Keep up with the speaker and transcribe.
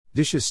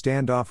Dish's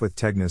standoff with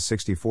Tegna's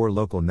 64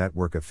 local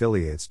network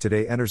affiliates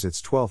today enters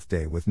its 12th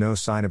day with no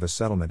sign of a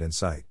settlement in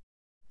sight.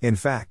 In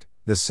fact,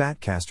 the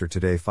Satcaster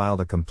today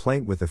filed a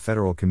complaint with the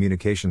Federal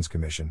Communications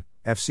Commission,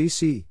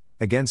 FCC,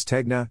 against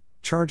Tegna,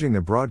 charging the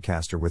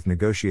broadcaster with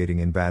negotiating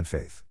in bad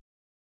faith.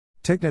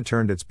 Tegna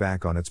turned its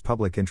back on its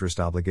public interest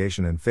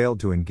obligation and failed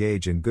to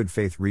engage in good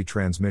faith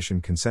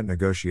retransmission consent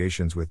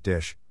negotiations with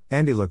Dish,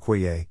 Andy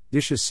Laquille,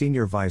 Dish's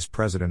senior vice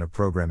president of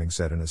programming,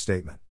 said in a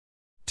statement.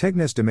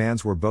 Tegna's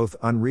demands were both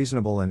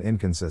unreasonable and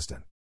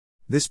inconsistent.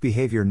 This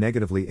behavior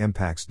negatively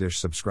impacts Dish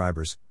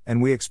subscribers,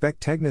 and we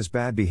expect Tegna's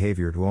bad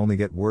behavior to only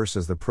get worse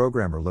as the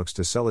programmer looks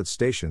to sell its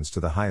stations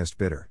to the highest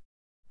bidder.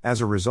 As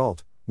a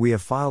result, we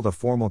have filed a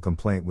formal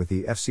complaint with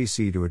the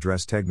FCC to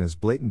address Tegna's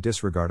blatant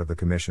disregard of the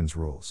Commission's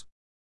rules.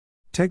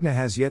 Tegna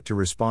has yet to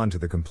respond to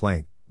the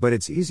complaint, but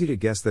it's easy to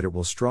guess that it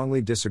will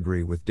strongly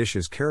disagree with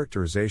Dish's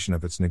characterization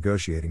of its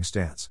negotiating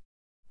stance.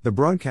 The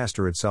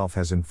broadcaster itself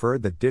has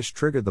inferred that Dish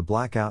triggered the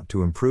blackout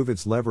to improve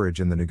its leverage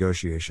in the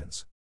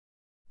negotiations.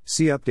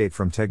 See update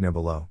from Tegna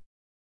below.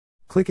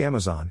 Click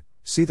Amazon,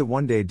 see the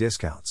one-day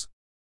discounts.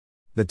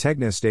 The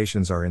Tegna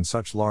stations are in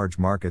such large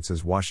markets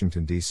as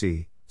Washington,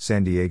 D.C.,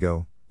 San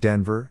Diego,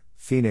 Denver,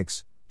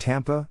 Phoenix,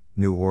 Tampa,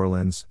 New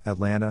Orleans,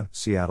 Atlanta,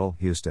 Seattle,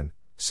 Houston,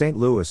 St.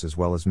 Louis, as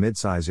well as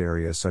mid-size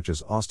areas such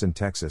as Austin,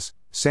 Texas,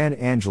 San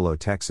Angelo,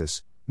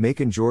 Texas,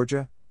 Macon,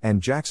 Georgia,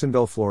 and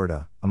Jacksonville,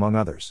 Florida, among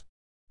others.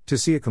 To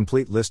see a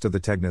complete list of the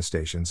Tegna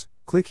stations,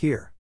 click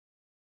here.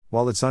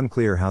 While it's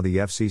unclear how the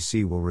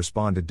FCC will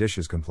respond to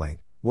Dish's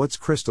complaint, what's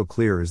crystal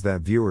clear is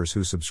that viewers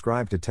who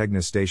subscribe to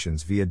Tegna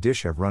stations via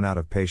Dish have run out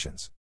of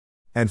patience.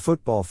 And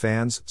football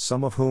fans,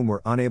 some of whom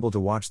were unable to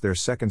watch their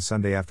second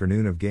Sunday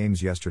afternoon of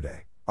games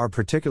yesterday, are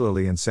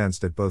particularly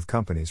incensed at both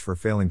companies for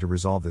failing to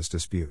resolve this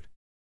dispute.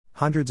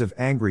 Hundreds of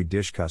angry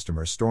Dish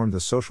customers stormed the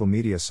social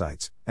media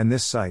sites, and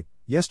this site,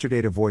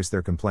 yesterday to voice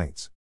their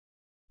complaints.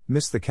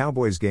 Missed the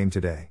Cowboys game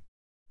today?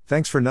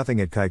 Thanks for nothing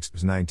at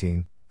Kikes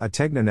 19, a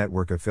Tegna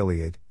network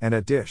affiliate, and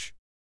at Dish.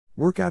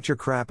 Work out your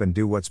crap and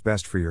do what's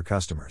best for your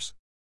customers.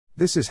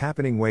 This is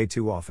happening way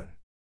too often.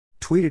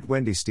 Tweeted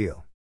Wendy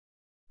Steele.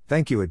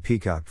 Thank you at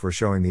Peacock for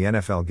showing the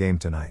NFL game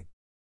tonight.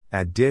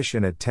 At Dish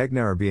and at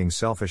Tegna are being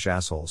selfish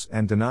assholes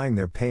and denying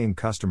their paying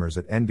customers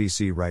at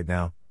NBC right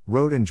now,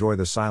 wrote Enjoy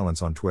the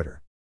Silence on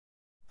Twitter.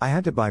 I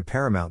had to buy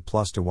Paramount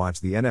Plus to watch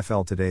the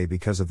NFL today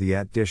because of the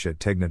at Dish at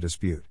Tegna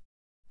dispute.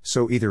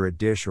 So either at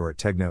Dish or at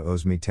Tegna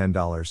owes me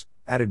 $10,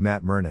 added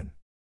Matt Mernon.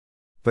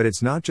 But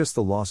it's not just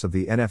the loss of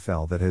the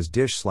NFL that has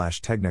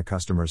Dish/Tegna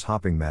customers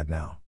hopping mad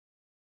now.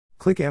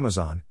 Click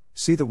Amazon,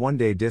 see the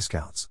one-day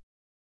discounts.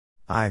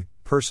 I,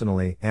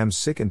 personally, am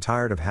sick and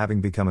tired of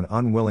having become an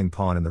unwilling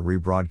pawn in the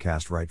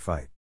rebroadcast right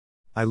fight.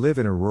 I live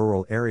in a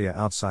rural area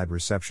outside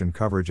reception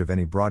coverage of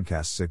any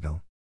broadcast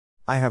signal.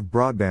 I have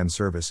broadband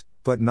service,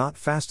 but not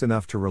fast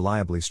enough to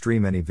reliably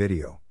stream any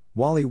video,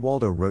 Wally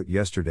Waldo wrote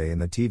yesterday in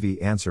the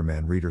TV Answer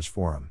Man Readers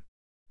Forum.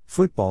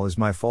 Football is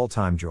my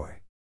full-time joy.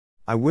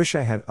 I wish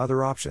I had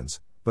other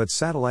options, but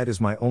satellite is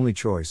my only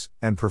choice,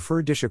 and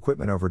prefer Dish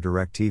equipment over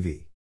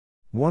DirecTV.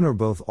 One or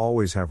both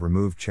always have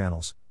removed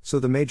channels, so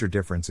the major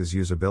difference is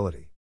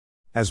usability.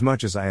 As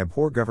much as I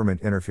abhor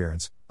government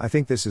interference, I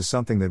think this is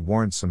something that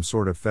warrants some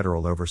sort of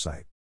federal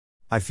oversight.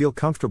 I feel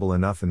comfortable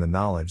enough in the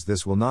knowledge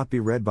this will not be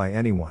read by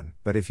anyone,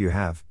 but if you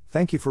have,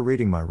 thank you for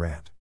reading my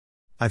rant.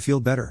 I feel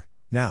better,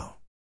 now.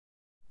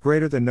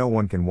 Greater than no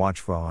one can watch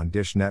FA on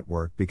Dish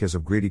Network because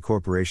of greedy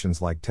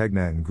corporations like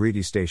Tegna and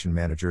greedy station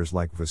managers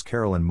like Vaz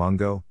Carolyn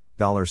Mungo,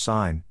 $$,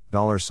 $$,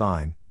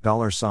 $$,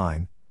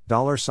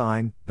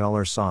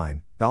 $$,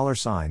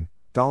 $$,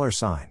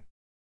 $$.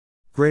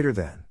 Greater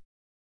than.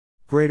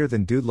 Greater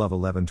than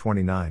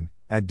DudeLove1129,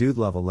 at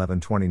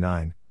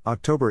DudeLove1129,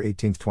 October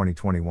 18,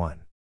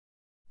 2021.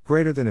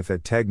 Greater than if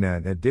at Tegna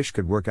and at Dish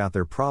could work out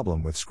their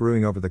problem with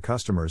screwing over the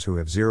customers who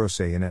have zero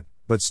say in it,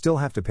 but still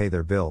have to pay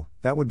their bill,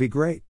 that would be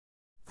great.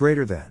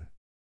 Greater than.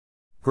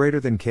 Greater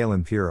than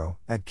Kalen Piro,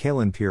 at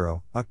Kalen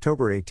Piro,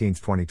 October 18,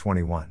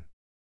 2021.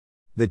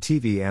 The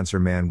TV Answer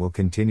Man will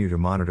continue to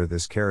monitor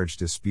this carriage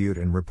dispute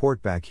and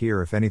report back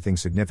here if anything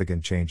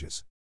significant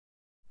changes.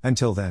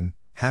 Until then,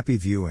 happy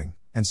viewing,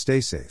 and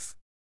stay safe.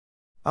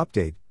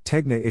 Update: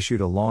 Tegna issued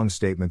a long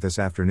statement this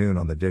afternoon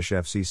on the Dish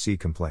FCC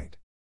complaint.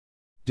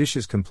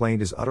 Dish's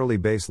complaint is utterly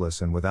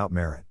baseless and without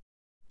merit.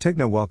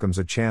 Tegna welcomes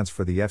a chance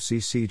for the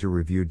FCC to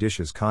review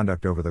Dish's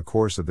conduct over the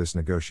course of this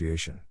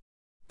negotiation.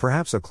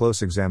 Perhaps a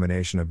close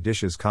examination of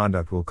Dish's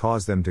conduct will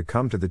cause them to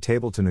come to the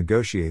table to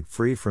negotiate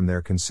free from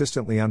their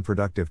consistently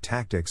unproductive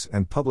tactics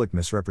and public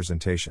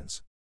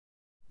misrepresentations.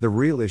 The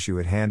real issue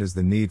at hand is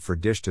the need for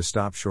Dish to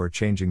stop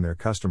shortchanging their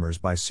customers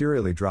by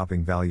serially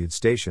dropping valued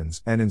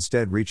stations and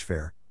instead reach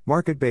fair,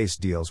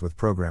 market-based deals with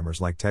programmers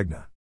like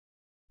Tegna.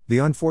 The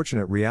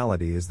unfortunate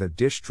reality is that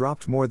Dish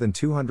dropped more than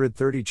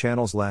 230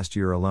 channels last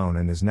year alone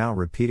and is now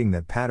repeating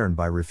that pattern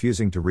by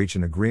refusing to reach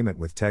an agreement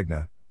with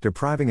Tegna,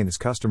 depriving its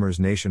customers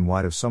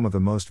nationwide of some of the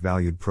most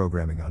valued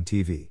programming on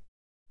TV.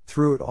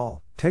 Through it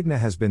all, Tegna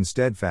has been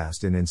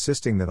steadfast in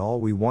insisting that all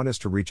we want is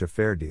to reach a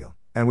fair deal,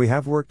 And we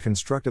have worked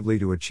constructively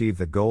to achieve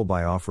that goal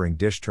by offering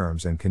Dish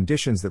terms and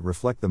conditions that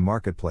reflect the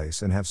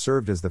marketplace and have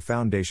served as the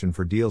foundation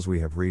for deals we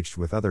have reached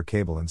with other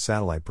cable and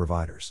satellite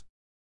providers.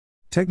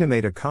 Tegna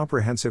made a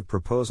comprehensive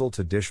proposal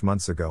to Dish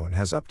months ago and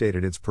has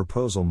updated its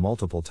proposal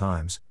multiple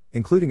times,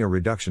 including a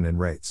reduction in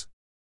rates.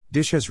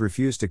 Dish has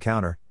refused to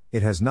counter.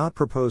 It has not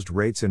proposed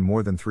rates in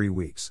more than 3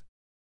 weeks.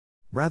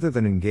 Rather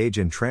than engage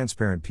in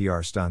transparent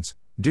PR stunts,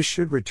 Dish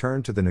should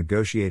return to the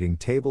negotiating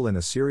table in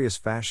a serious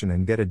fashion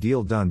and get a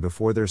deal done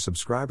before their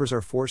subscribers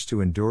are forced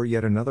to endure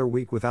yet another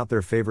week without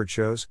their favorite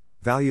shows,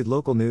 valued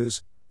local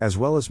news, as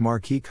well as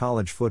marquee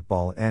college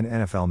football and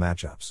NFL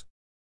matchups.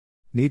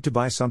 Need to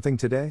buy something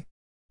today?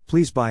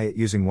 Please buy it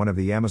using one of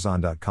the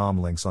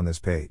Amazon.com links on this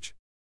page.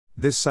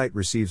 This site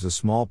receives a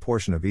small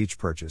portion of each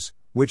purchase,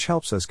 which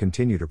helps us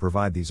continue to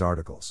provide these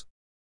articles.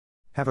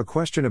 Have a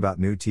question about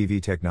new TV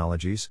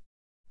technologies?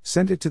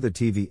 Send it to the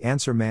TV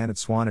Answer Man at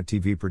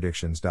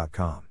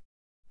swan@tvpredictions.com.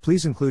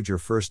 Please include your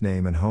first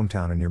name and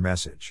hometown in your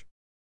message.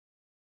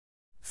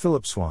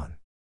 Philip Swan.